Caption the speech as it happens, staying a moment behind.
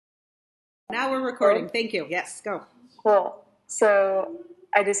Now we're recording. Thank you. Yes, go. Cool. So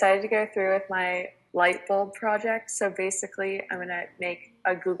I decided to go through with my light bulb project. So basically, I'm going to make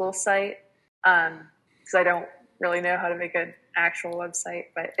a Google site because I don't really know how to make an actual website,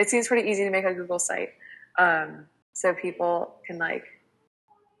 but it seems pretty easy to make a Google site. So people can like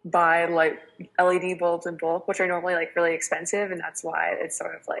buy like LED bulbs in bulk, which are normally like really expensive, and that's why it's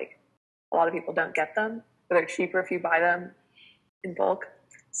sort of like a lot of people don't get them, but they're cheaper if you buy them in bulk.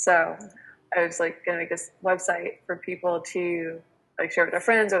 So I was like gonna make this website for people to like share with their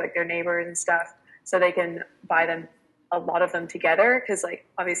friends or like their neighbors and stuff, so they can buy them, a lot of them together. Because like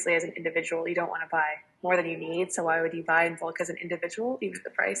obviously as an individual, you don't want to buy more than you need. So why would you buy in bulk as an individual, even if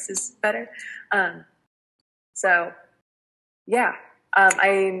the price is better? So yeah,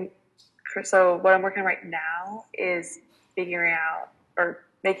 so what I'm working on right now is figuring out or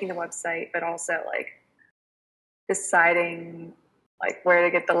making the website, but also like deciding like where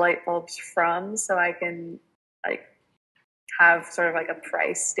to get the light bulbs from, so I can like have sort of like a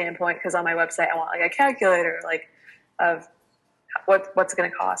price standpoint. Because on my website I want like a calculator like of what's going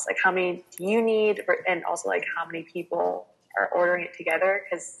to cost, like how many do you need, and also like how many people are ordering it together,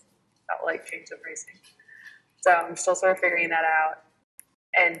 because that will like change the pricing. So I'm still sort of figuring that out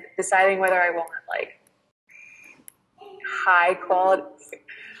and deciding whether I want like high quality.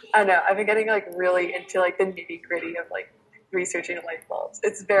 I don't know. I've been getting like really into like the nitty gritty of like researching light bulbs.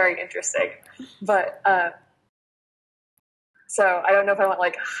 It's very interesting, but so I don't know if I want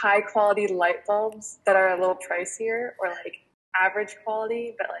like high quality light bulbs that are a little pricier, or like average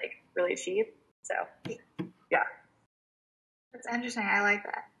quality but like really cheap. So yeah, That's interesting. I like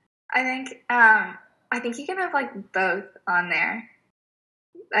that. I think you can have like both on there.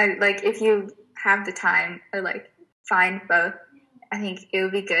 Like if you have the time to like find both, I think it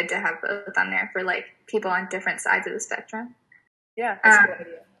would be good to have both on there for like people on different sides of the spectrum. Yeah, that's a good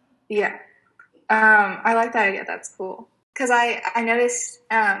idea. Yeah. I like that idea. That's cool. Because I noticed,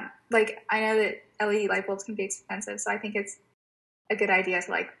 like, I know that LED light bulbs can be expensive, so I think it's a good idea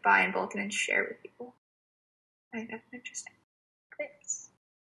to, like, buy in bulk and then share with people. I think that's interesting. Thanks.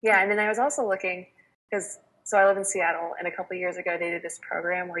 Yeah, and then I was also looking, so I live in Seattle, and a couple of years ago they did this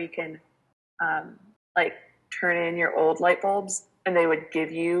program where you can, like, turn in your old light bulbs, and they would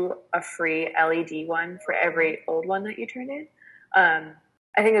give you a free LED one for every old one that you turned in. I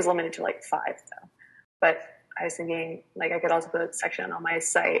think it was limited to like 5 though, but I was thinking like I could also put a section on my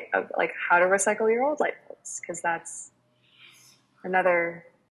site of like how to recycle your old light bulbs, because that's another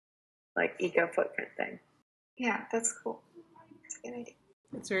like eco footprint thing. Yeah, that's cool. That's a good idea.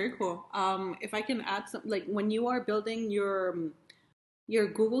 That's very cool. If I can add some, like when you are building your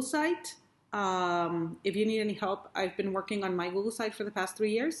Google site, if you need any help, I've been working on my Google site for the past 3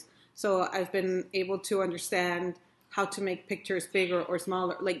 years, so I've been able to understand how to make pictures bigger or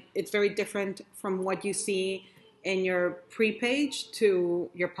smaller. Like it's very different from what you see in your pre-page to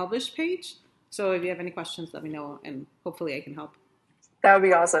your published page. So if you have any questions, let me know, and hopefully I can help. That would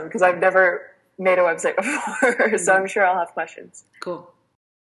be awesome, because I've never made a website before, so I'm sure I'll have questions. Cool.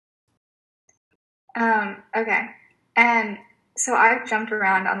 Okay. And so I've jumped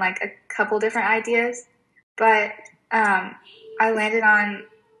around on like a couple different ideas, but I landed on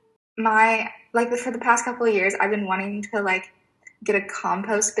for the past couple of years, I've been wanting to like get a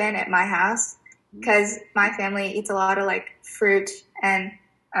compost bin at my house, because my family eats a lot of like fruit and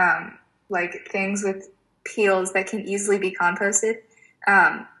like things with peels that can easily be composted.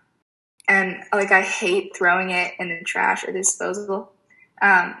 And like I hate throwing it in the trash or disposal.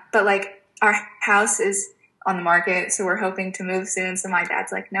 But like our house is on the market, so we're hoping to move soon. So my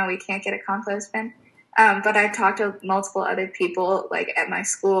dad's like, no, we can't get a compost bin. But I've talked to multiple other people like at my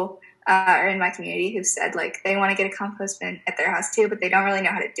school or in my community who said like they want to get a compost bin at their house too, but they don't really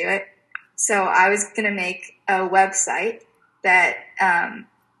know how to do it. So I was going to make a website that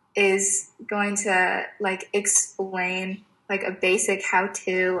is going to like explain like a basic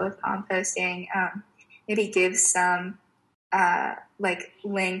how-to of composting, maybe give some like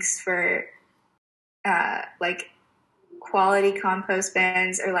links for like quality compost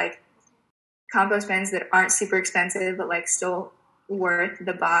bins, or like compost bins that aren't super expensive but like still worth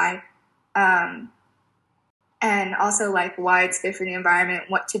the buy, and also like why it's good for the environment,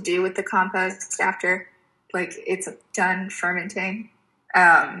 what to do with the compost after like it's done fermenting,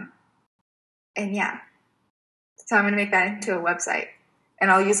 and yeah, so I'm gonna make that into a website,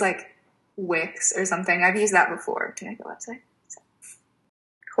 and I'll use like Wix or something. I've used that before to make a website. So.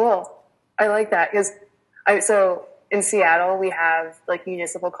 Cool. I like that, because so in Seattle we have like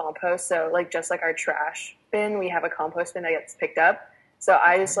municipal compost, so like just like our trash bin, we have a compost bin that gets picked up. So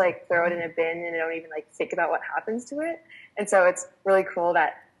I just like throw it in a bin and I don't even like think about what happens to it. And so it's really cool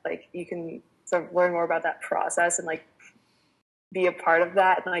that like you can sort of learn more about that process and like be a part of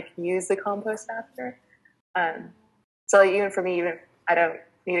that and like use the compost after. So like even for me, even if I don't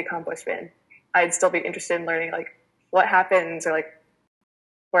need a compost bin, I'd still be interested in learning like what happens or like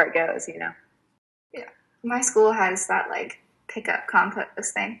where it goes, you know? Yeah. My school has that like pick up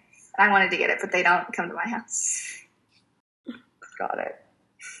compost thing. I wanted to get it, but they don't come to my house. Got it.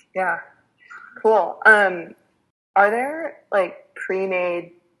 Yeah. Cool. Are there like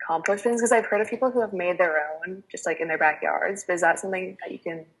pre-made compost bins? Because I've heard of people who have made their own just like in their backyards. But is that something that you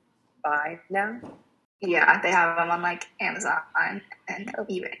can buy now? Yeah, they have them on like Amazon and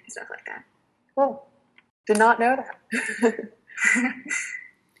eBay and stuff like that. Cool. Did not know that.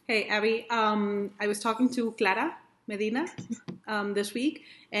 Hey, Abby, I was talking to Clara Medina this week,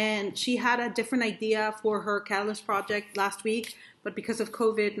 and she had a different idea for her Catalyst project last week, but because of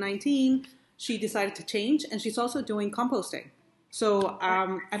COVID-19, she decided to change, and she's also doing composting. So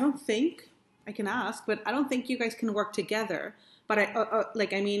I don't think, I can ask, but I don't think you guys can work together. But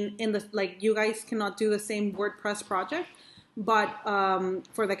you guys cannot do the same WordPress project, but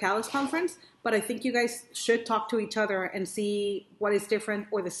for the Catalyst conference. But I think you guys should talk to each other and see what is different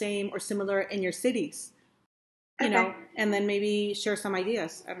or the same or similar in your cities, you know, and then maybe share some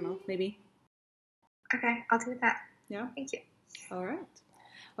ideas. I don't know, maybe. Okay, I'll do that. Yeah. Thank you. All right.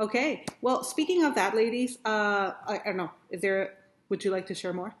 Okay. Well, speaking of that, ladies, I don't know. Would you like to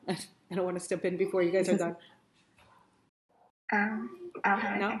share more? I don't want to step in before you guys are done. I don't have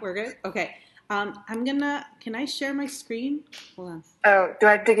anything. No, we're good. Okay. Can I share my screen? Hold on. Oh, do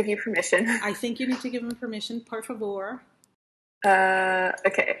I have to give you permission? I think you need to give him permission, por favor.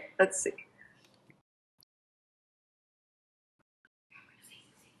 Okay, let's see.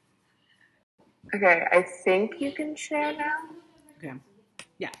 Okay, I think you can share now. Okay.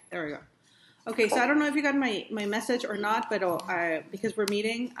 Yeah, there we go. Okay, so I don't know if you got my message or not, but because we're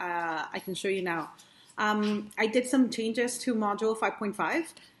meeting, I can show you now. I did some changes to module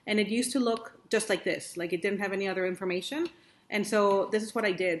 5.5, and it used to look just like this, like it didn't have any other information. And so this is what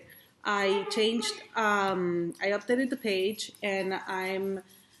I did. I updated the page, and I'm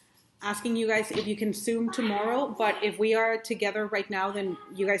asking you guys if you can Zoom tomorrow, but if we are together right now, then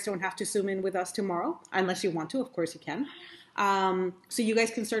you guys don't have to Zoom in with us tomorrow, unless you want to, of course you can. So you guys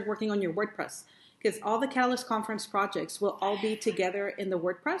can start working on your WordPress, because all the Catalyst Conference projects will all be together in the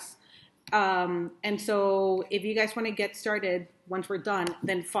WordPress. And so if you guys want to get started once we're done,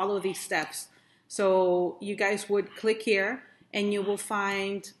 then follow these steps. So you guys would click here and you will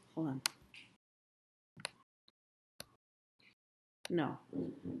find, hold on. No.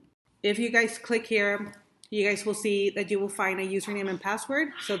 If you guys click here, you guys will see that you will find a username and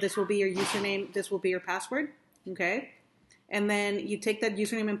password. So this will be your username, this will be your password, okay? And then you take that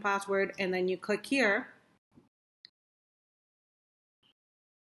username and password and then you click here.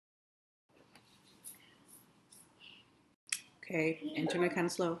 Okay, internet kind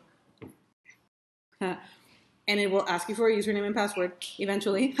of slow. And it will ask you for a username and password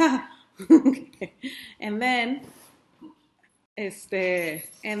eventually. Okay. And then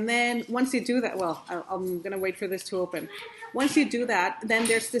once you do that, well, I'm gonna wait for this to open. Once you do that, then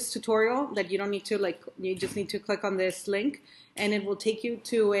there's this tutorial that you don't need to you just need to click on this link and it will take you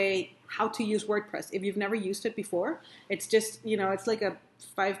to a how to use WordPress. If you've never used it before, it's just, it's like a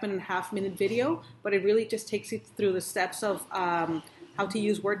 5.5 minute video, but it really just takes you through the steps of how to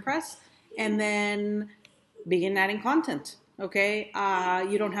use WordPress and then begin adding content. Okay,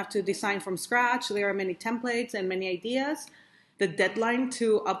 you don't have to design from scratch. There are many templates and many ideas. The deadline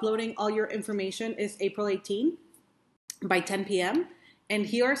to uploading all your information is April 18 by 10 p.m. And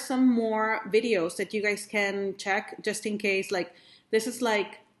here are some more videos that you guys can check just in case. Like this is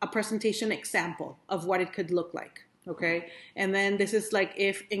like a presentation example of what it could look like. Okay, and then this is like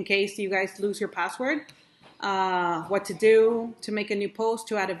if in case you guys lose your password, what to do to make a new post,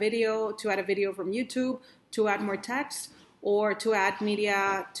 to add a video from YouTube, to add more text, or to add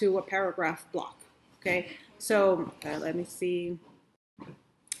media to a paragraph block. Okay, so let me see.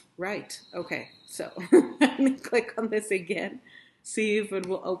 Right, okay, so let me click on this again, see if it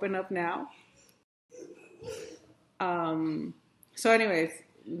will open up now. So anyways,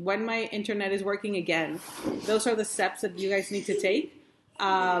 when my internet is working again, those are the steps that you guys need to take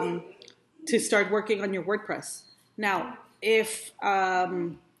to start working on your WordPress. Now, if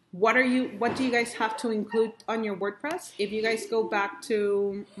what do you guys have to include on your WordPress? If you guys go back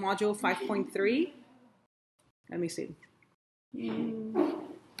to module 5.3, let me see.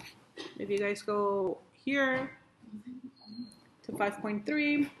 If you guys go here to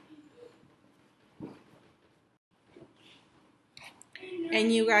 5.3,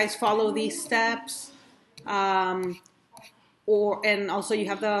 and you guys follow these steps, and also you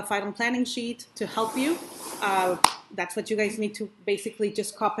have the final planning sheet to help you. That's what you guys need to basically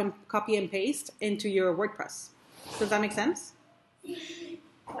just copy and paste into your WordPress. Does that make sense?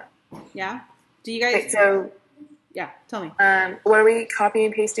 Yeah. Do you guys? Wait, so yeah, tell me. what are we copying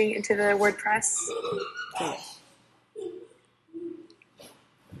and pasting into the WordPress?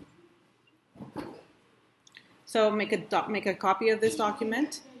 So make a copy of this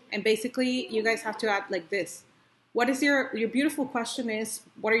document, and basically you guys have to add like this. What is your beautiful question is,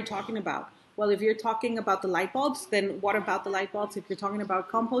 what are you talking about? Well, if you're talking about the light bulbs, then what about the light bulbs? If you're talking about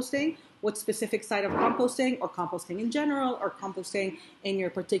composting, what specific side of composting, or composting in general, or composting in your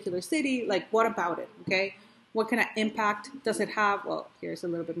particular city? Like, what about it? Okay, what kind of impact does it have? Well, here's a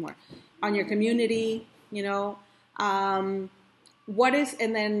little bit more on your community. You know, what is,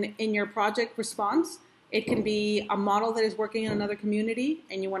 and then in your project response, it can be a model that is working in another community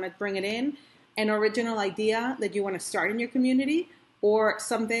and you want to bring it in, an original idea that you want to start in your community, or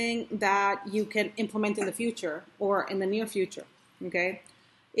something that you can implement in the future or in the near future. Okay,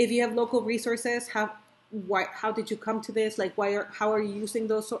 if you have local resources, how did you come to this? Like, how are you using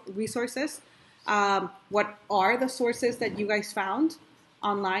those resources? What are the sources that you guys found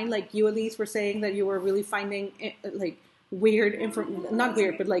online? Like you, Elise, were saying that you were really finding like weird not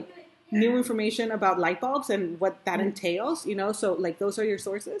weird, but like new information about light bulbs and what that entails, you know? So like those are your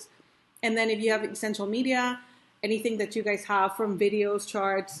sources. And then if you have essential media, anything that you guys have from videos,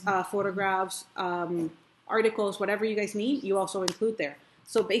 charts, photographs, articles, whatever you guys need, you also include there.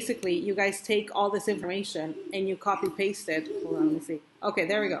 So basically you guys take all this information and you copy paste it. Hold on, let me see. Okay,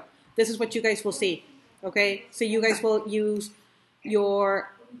 there we go. This is what you guys will see. Okay, so you guys will use your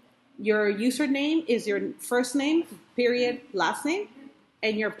username is your first name, period, last name,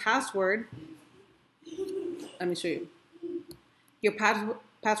 and your password. Let me show you. Your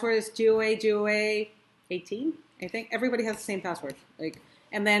password is GOA 18. I think everybody has the same password. Like,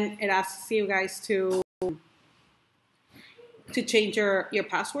 and then it asks you guys to change your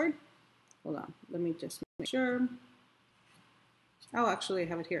password. Hold on, let me just make sure. Oh, actually, I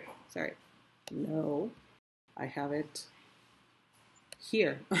have it here. Sorry. No, I have it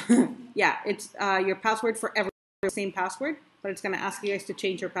here. Yeah, it's your password for every same password, but it's going to ask you guys to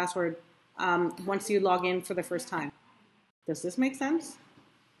change your password once you log in for the first time. Does this make sense?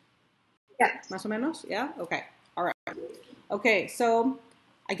 Yeah. Más o menos? Yeah? Okay. All right. Okay, so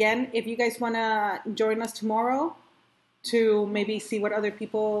again, if you guys want to join us tomorrow to maybe see what other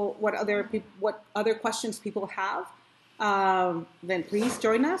questions people have, then please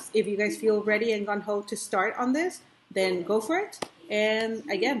join us. If you guys feel ready and gung-ho to start on this, then go for it. And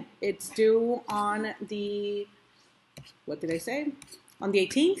again, it's due on the, what did I say? On the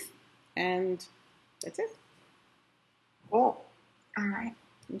 18th. And that's it. Cool. All right.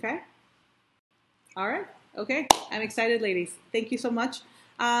 Okay. All right. Okay. I'm excited, ladies. Thank you so much.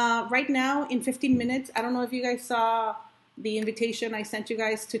 Right now, in 15 minutes, I don't know if you guys saw the invitation I sent you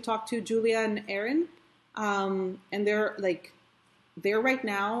guys to talk to Julia and Aaron. And they're right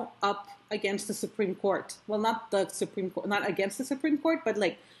now up against the Supreme Court. Well, not the Supreme Court, not against the Supreme Court, but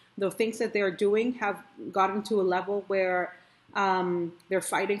like the things that they're doing have gotten to a level where they're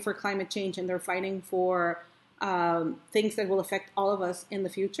fighting for climate change and they're fighting for things that will affect all of us in the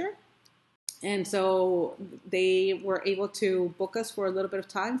future. And so they were able to book us for a little bit of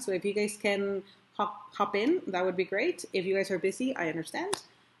time. So if you guys can hop in, that would be great. If you guys are busy, I understand.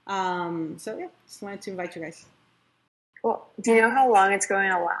 So yeah, just wanted to invite you guys. Cool. Do you know how long it's going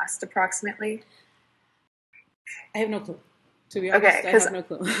to last approximately? I have no clue. To be honest, Okay, I have no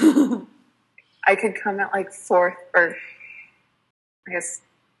clue. I could come at like 4 or I guess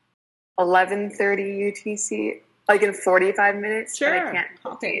 11:30 UTC, like in 45 minutes. Sure. But I can't.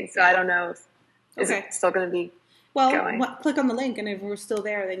 Okay. So I don't know. Is it still going to be going? Click on the link, and if we're still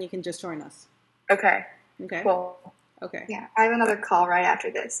there, then you can just join us. Okay. Okay. Cool. Okay. Yeah, I have another call right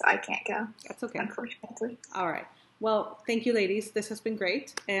after this, so I can't go. That's okay. Unfortunately. All right. Well, thank you, ladies. This has been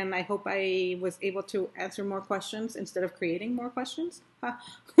great, and I hope I was able to answer more questions instead of creating more questions.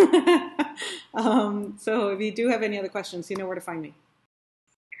 So if you do have any other questions, you know where to find me.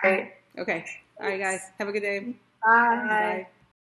 Great. Okay. All right, guys. Have a good day. Bye. Bye.